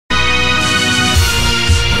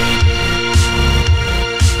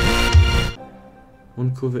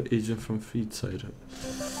Uncover agent from feed side.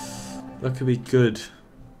 That could be good.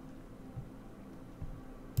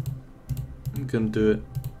 I'm gonna do it.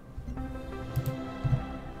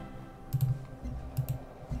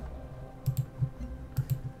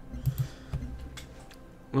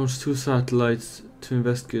 Launch 2 satellites to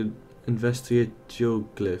investigate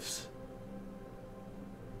geoglyphs.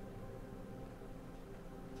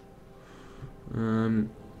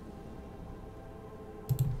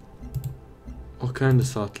 What kind of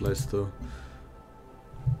satellites though?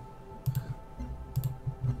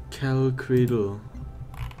 Cal Cradle.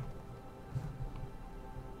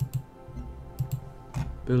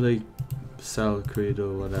 Build a cell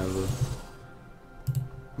cradle, whatever.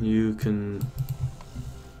 You can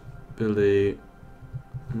build a...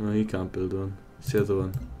 No, you can't build one. It's the other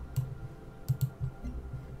one.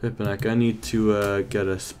 Pipinac, I need to get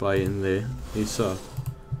a spy in there. You saw.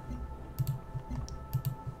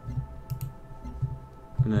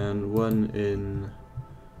 And then one in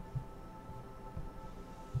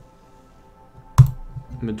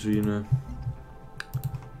Madrina.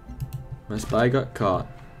 My spy got caught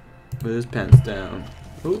with his pants down.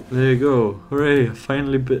 Oh, there you go. Hooray, I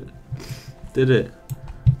finally did it.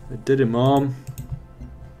 I did it, Mom.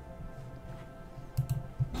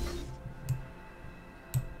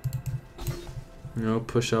 You know,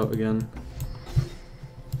 push out again.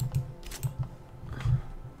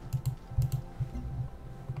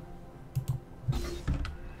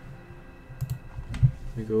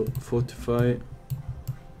 There we go, fortify.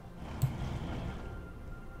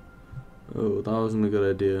 Oh, that wasn't a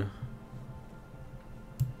good idea.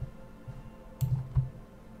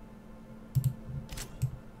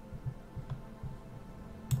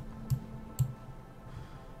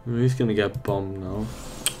 He's gonna get bombed now.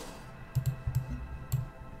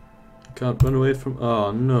 Can't run away from...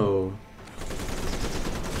 Oh no.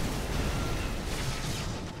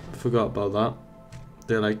 Forgot about that.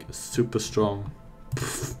 They're like super strong.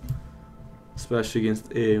 Especially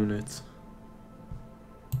against air units.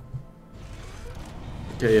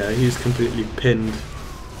 Okay, yeah, he's completely pinned.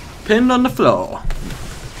 Pinned on the floor.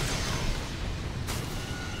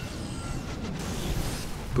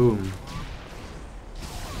 Boom.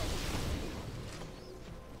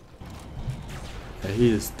 Yeah,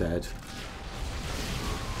 he is dead.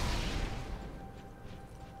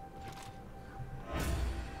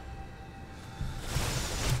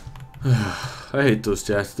 I hate those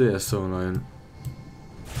jets, they are so annoying.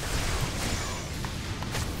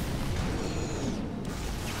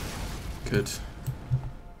 Good.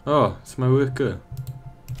 Oh, it's my worker.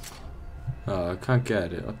 Oh, I can't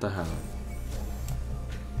get it, what the hell?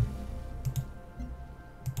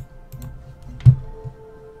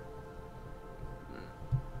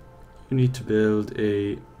 You need to build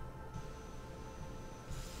a...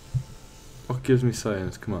 What gives me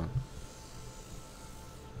science? Come on.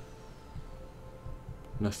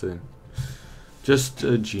 Nothing. Just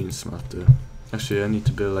a gene smelter. Actually, I need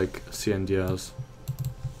to build like CNDRs.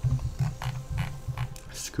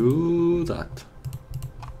 Screw that.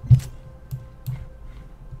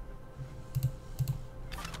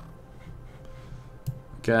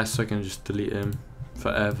 Guess I can just delete him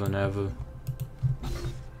forever and ever.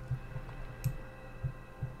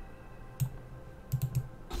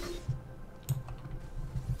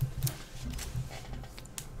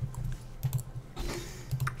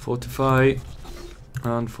 Fortify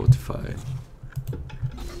and fortify.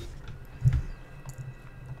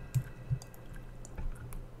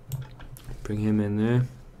 Bring him in there.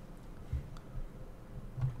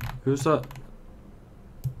 Who's that?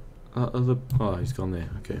 That other... Oh, he's gone there.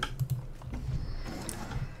 Okay.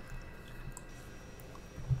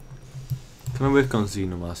 Can I work on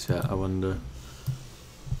Xenomass yet? I wonder.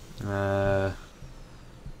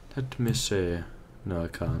 Let me see. No, I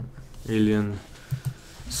can't. Alien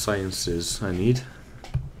sciences I need.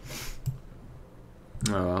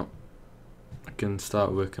 Oh well. I can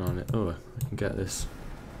start working on it. Oh, I can get this.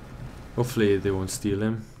 Hopefully they won't steal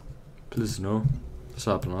him. Please no. What's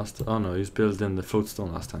happened last? Oh no, he's building the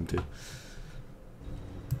floatstone last time too.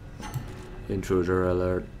 Intruder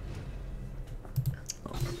alert.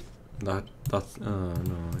 Oh, that's no,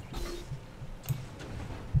 I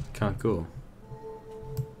can't go.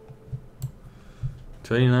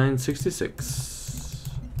 2966.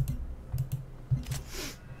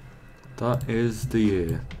 That is the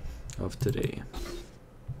year of today.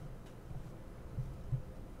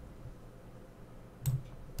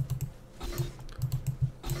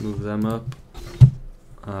 Move them up,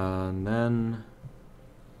 and then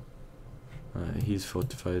he's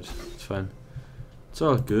fortified. It's fine. It's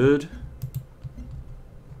all good.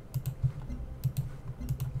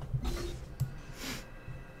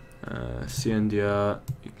 CNDR,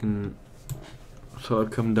 you can sort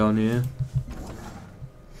of come down here.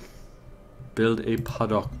 Build a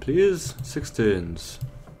paddock, please. 6 turns.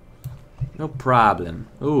 No problem.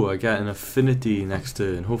 Oh, I get an affinity next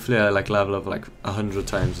turn. Hopefully I like level up like 100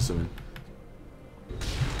 times or something.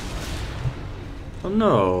 Oh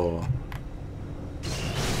no.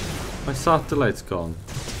 My satellite's gone.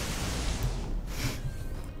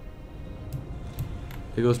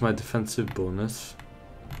 Here goes my defensive bonus.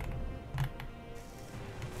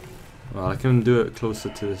 Well, I can do it closer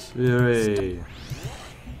to this. Hooray!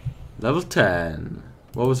 Level 10.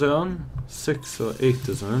 What was I on? 6 or 8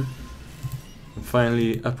 or something. And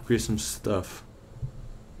finally upgrade some stuff.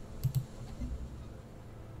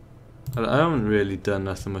 I haven't really done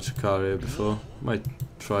nothing much of Caria before. Might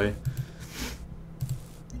try.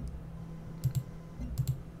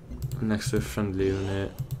 Next to a friendly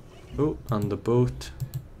unit. Oh, on the boat.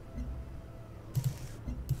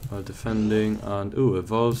 While defending and oh,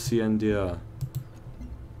 evolve CNDR.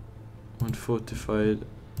 One fortified.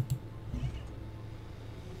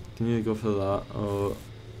 Can you go for that? Or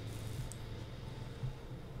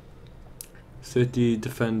 30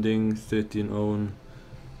 defending, 13 own.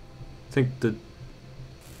 I think that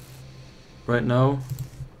right now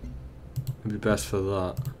it'd be best for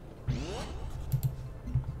that.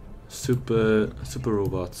 Super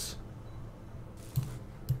robots.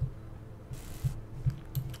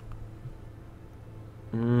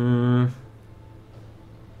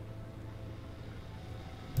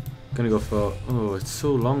 Gonna go for, oh, it's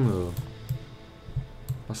so long though.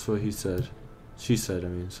 That's what he said. She said, I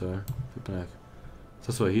mean, sorry.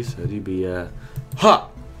 That's what he said. He'd be ha!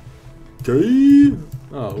 Okay.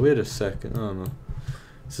 Oh, wait a second. Oh no.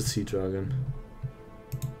 It's a sea dragon.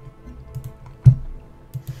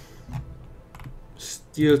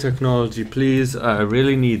 Steel technology, please. I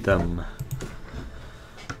really need them.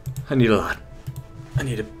 I need a lot. I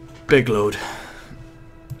need a big load.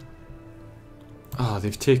 Ah, oh,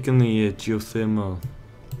 they've taken the geothermal.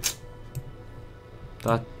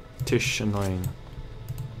 That tish annoying.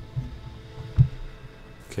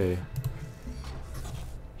 Okay.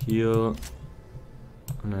 Heal.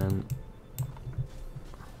 And then...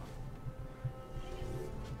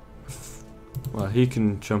 well, he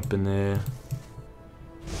can jump in there.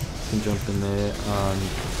 He can jump in there and...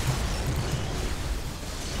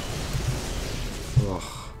 ugh.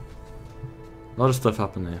 A lot of stuff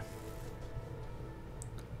happened there.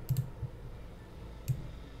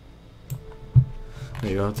 There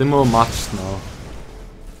you go, they're more matched now.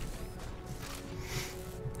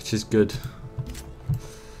 Which is good.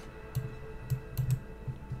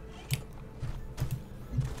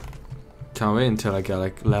 Can't wait until I get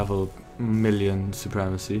like level million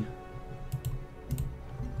supremacy.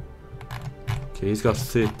 Okay, he's got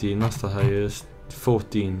 13, that's the highest.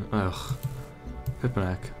 14, ugh. Flippin'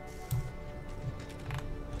 heck.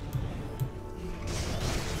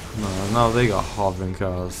 No, now they got hovering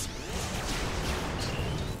cars.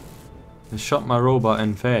 They shot my robot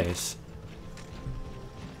in face.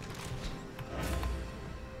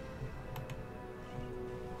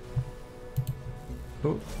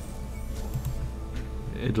 Oh.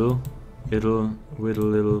 Whittle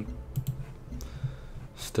little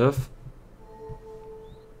stuff.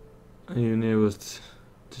 You knew was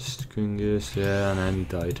just Gringus, yeah, and then he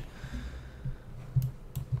died.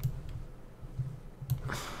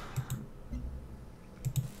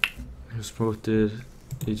 He was promoted.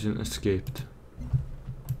 Agent escaped.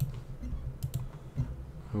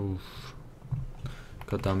 Oof.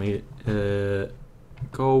 God damn it.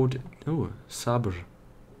 Gold. Oh, Sabre.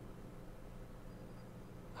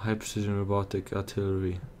 High precision robotic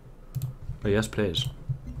artillery. Oh, yes, please.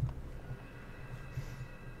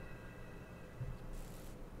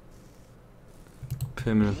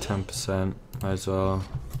 Permanent 10%. Might as well.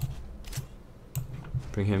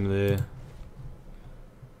 Bring him there.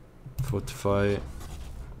 Fortify.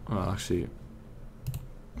 Oh, actually,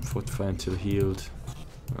 fortify until healed.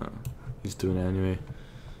 Oh, he's doing it anyway.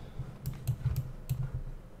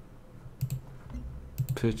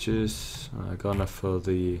 Purchase. Oh, I got enough for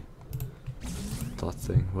the that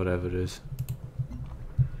thing, whatever it is.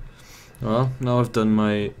 Well, now I've done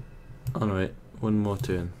my. Oh no, wait, one more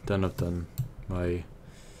turn. Then I've done my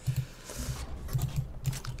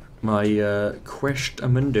quest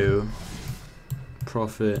amundo.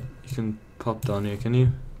 Profit. You can pop down here, can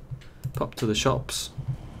you? Pop to the shops.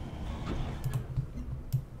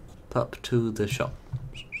 Pop to the shop.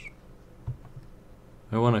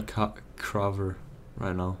 I want a Craver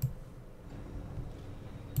right now.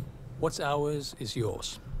 What's ours is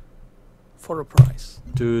yours. For a price.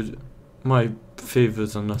 Dude, my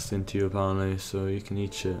favors are nothing to you apparently, so you can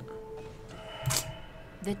eat shit.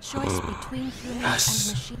 The choice between human Yes!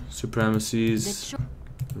 and machine. Supremacies.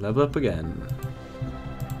 Level up again.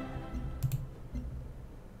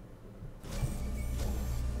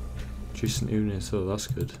 Decent units, oh that's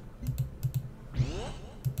good.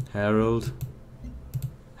 Harold.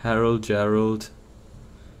 Harold, Gerald.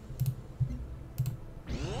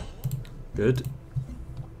 Good.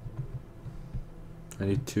 I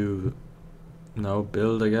need to now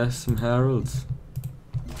build, I guess, some Heralds.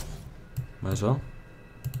 Might as well.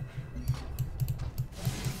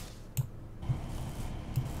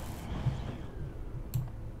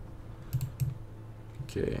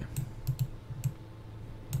 Okay.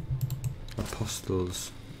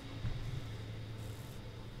 Apostles.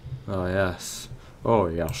 Oh yes. Oh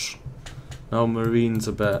yes. Now Marines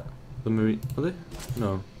are better. The Marine are they?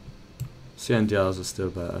 No. CNDRs are still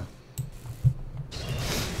better.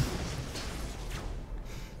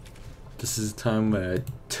 This is the time where I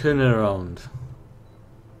turn it around.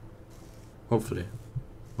 Hopefully.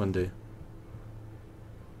 One day.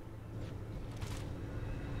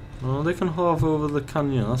 Oh, they can hover over the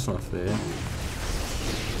canyon, that's not fair.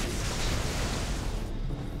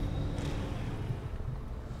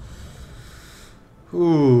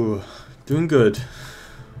 Ooh, doing good.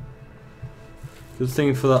 Good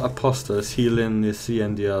thing for that apostle is healing the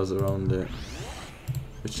CNDRs around it.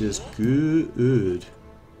 Which is good.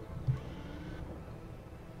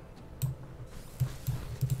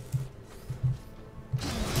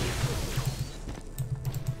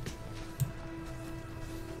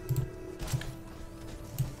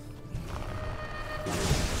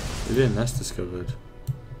 Nest discovered.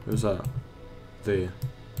 Who's that? There.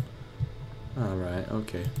 Alright,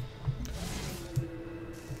 okay.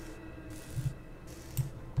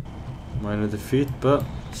 Minor defeat, but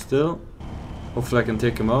still. Hopefully I can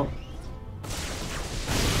take him out.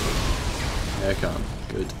 Yeah, I can.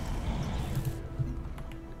 Good.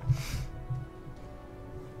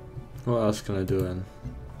 What else can I do then?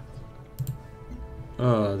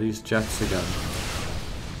 Oh, these jets again.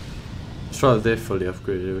 It's rather they're fully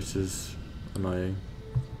upgraded, which is annoying.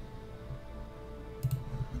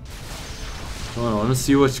 Oh, I want to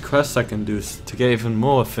see which quests I can do to get even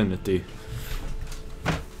more affinity.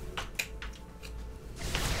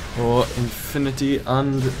 Or infinity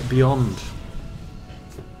and beyond.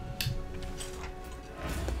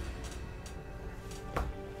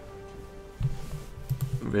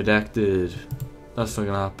 Redacted. That's not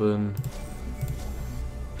gonna happen.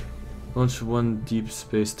 Launch one deep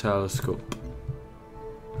space telescope.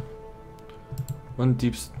 One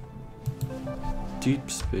deep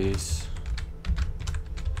space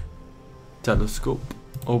telescope.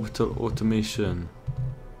 Orbital automation.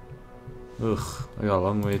 Ugh, I got a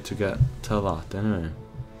long way to get to that anyway.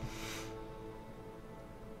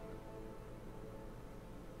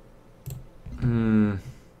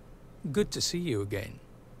 Good to see you again.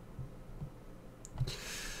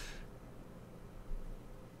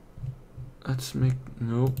 Let's make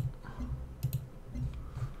no.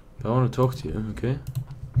 I want to talk to you, okay?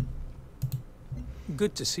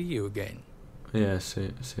 Good to see you again. Yeah,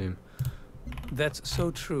 same. That's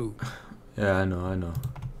so true. Yeah, I know.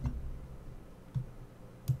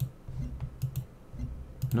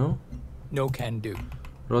 No? No can do.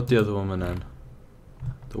 What the other woman then?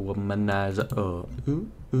 The womanizer. Oh,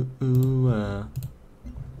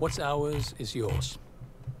 What's ours is yours.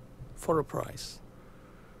 For a price.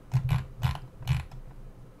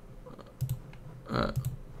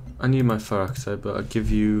 I need my peroxide, but I'll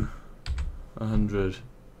give you 100.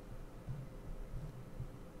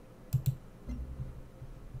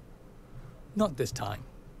 Not this time.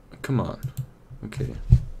 Come on. Okay.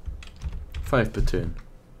 5 per turn.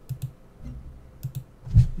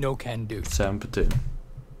 No can do. 7 per turn.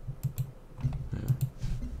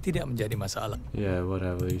 Tidak menjadi masalah. Yeah,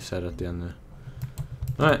 whatever you said at the end there.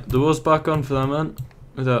 Alright, the war's back on for that man.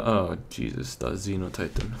 Without, oh Jesus, that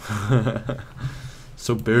Xenotitan.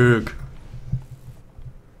 So big.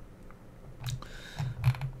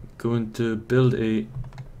 Going to build a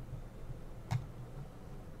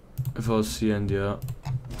Valsiendia.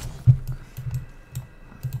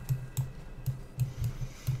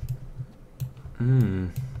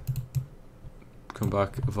 Come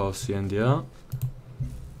back Valsiendia.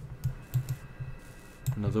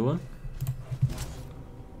 Another one.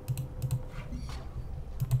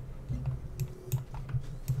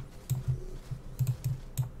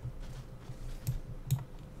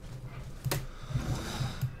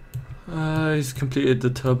 He's completed the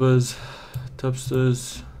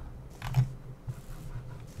tubsters.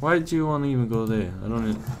 Why do you want to even go there? I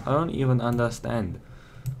don't even understand.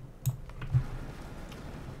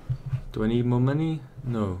 Do I need more money?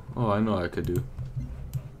 No. Oh, I know what I could do.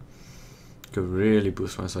 Could really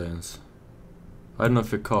boost my science. I don't know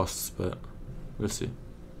if it costs, but we'll see.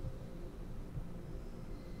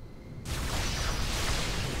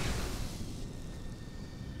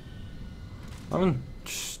 I haven't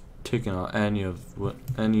taken out any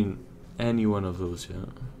one of those yet.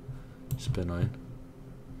 It's a bit annoying.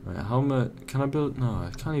 Right, how much can I build? No,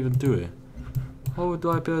 I can't even do it. How do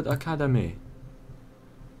I build academy?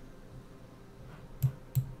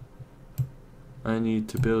 I need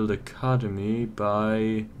to build academy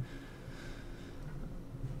by.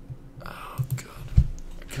 Oh god,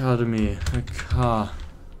 academy,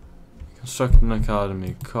 construct an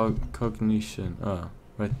academy, cognition. Ah,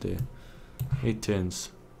 right there. 8 tins.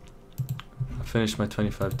 I finished my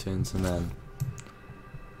 25 tins and then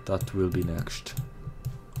that will be next.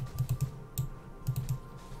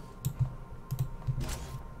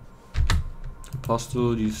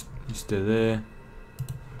 Apostle, you stay there.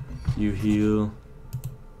 You heal.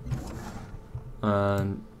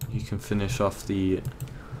 And you can finish off the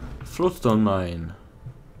floatstone mine.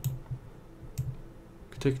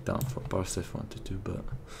 Could take it down for a burst if I wanted to, but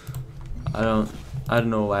I don't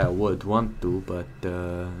know why I would want to, but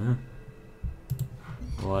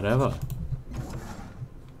whatever.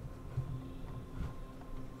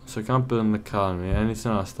 So I can't build an academy.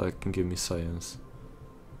 Anything else that can give me science?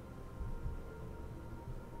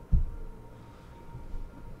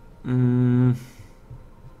 Give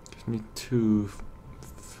me 2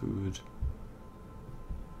 food.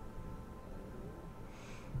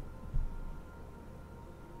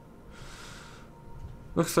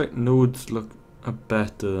 Looks like nodes look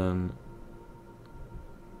better than.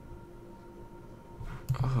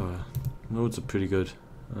 Oh, nodes are pretty good.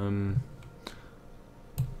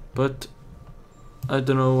 But I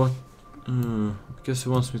don't know what. I guess it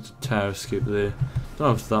wants me to terror escape there. Don't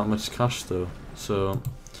have that much cash though, so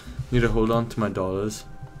need to hold on to my dollars.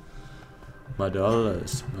 My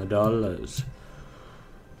dollars.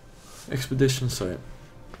 Expedition site.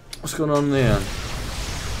 What's going on there?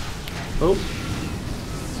 Oh.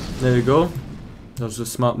 There you go. That was a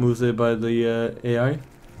smart move there by the AI.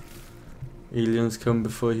 Aliens come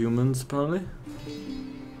before humans, apparently.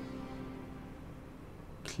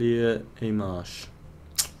 Clear a marsh.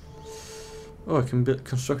 Oh, I can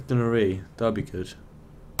construct an array. That'd be good.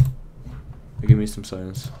 Give me some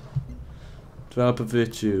science. Develop a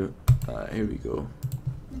virtue. Here we go.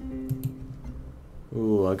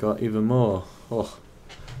 Oh, I got even more. Oh.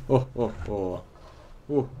 Oh, oh, oh.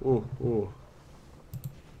 Oh, oh, oh.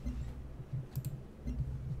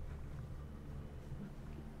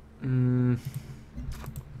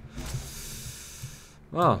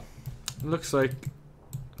 Well, looks like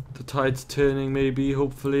the tide's turning, maybe,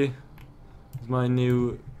 hopefully. With my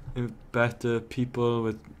new better people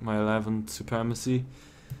with my 11th supremacy.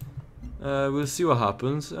 We'll see what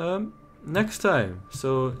happens next time.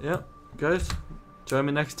 So, yeah, guys, join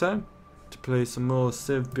me next time to play some more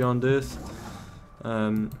Civ Beyond Earth.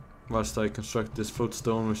 Whilst I construct this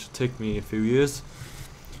floatstone, which will take me a few years.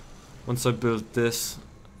 Once I build this,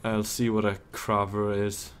 I'll see what a craver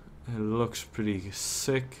is. It looks pretty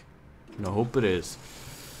sick, and I hope it is.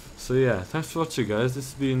 So yeah, thanks for watching, guys.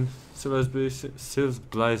 This has been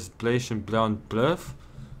Civilization Beyond Bluff,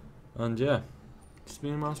 and yeah, it's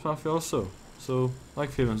been Mouse Mafia also. So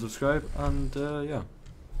like, favorite, and subscribe, and yeah,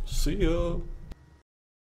 see ya.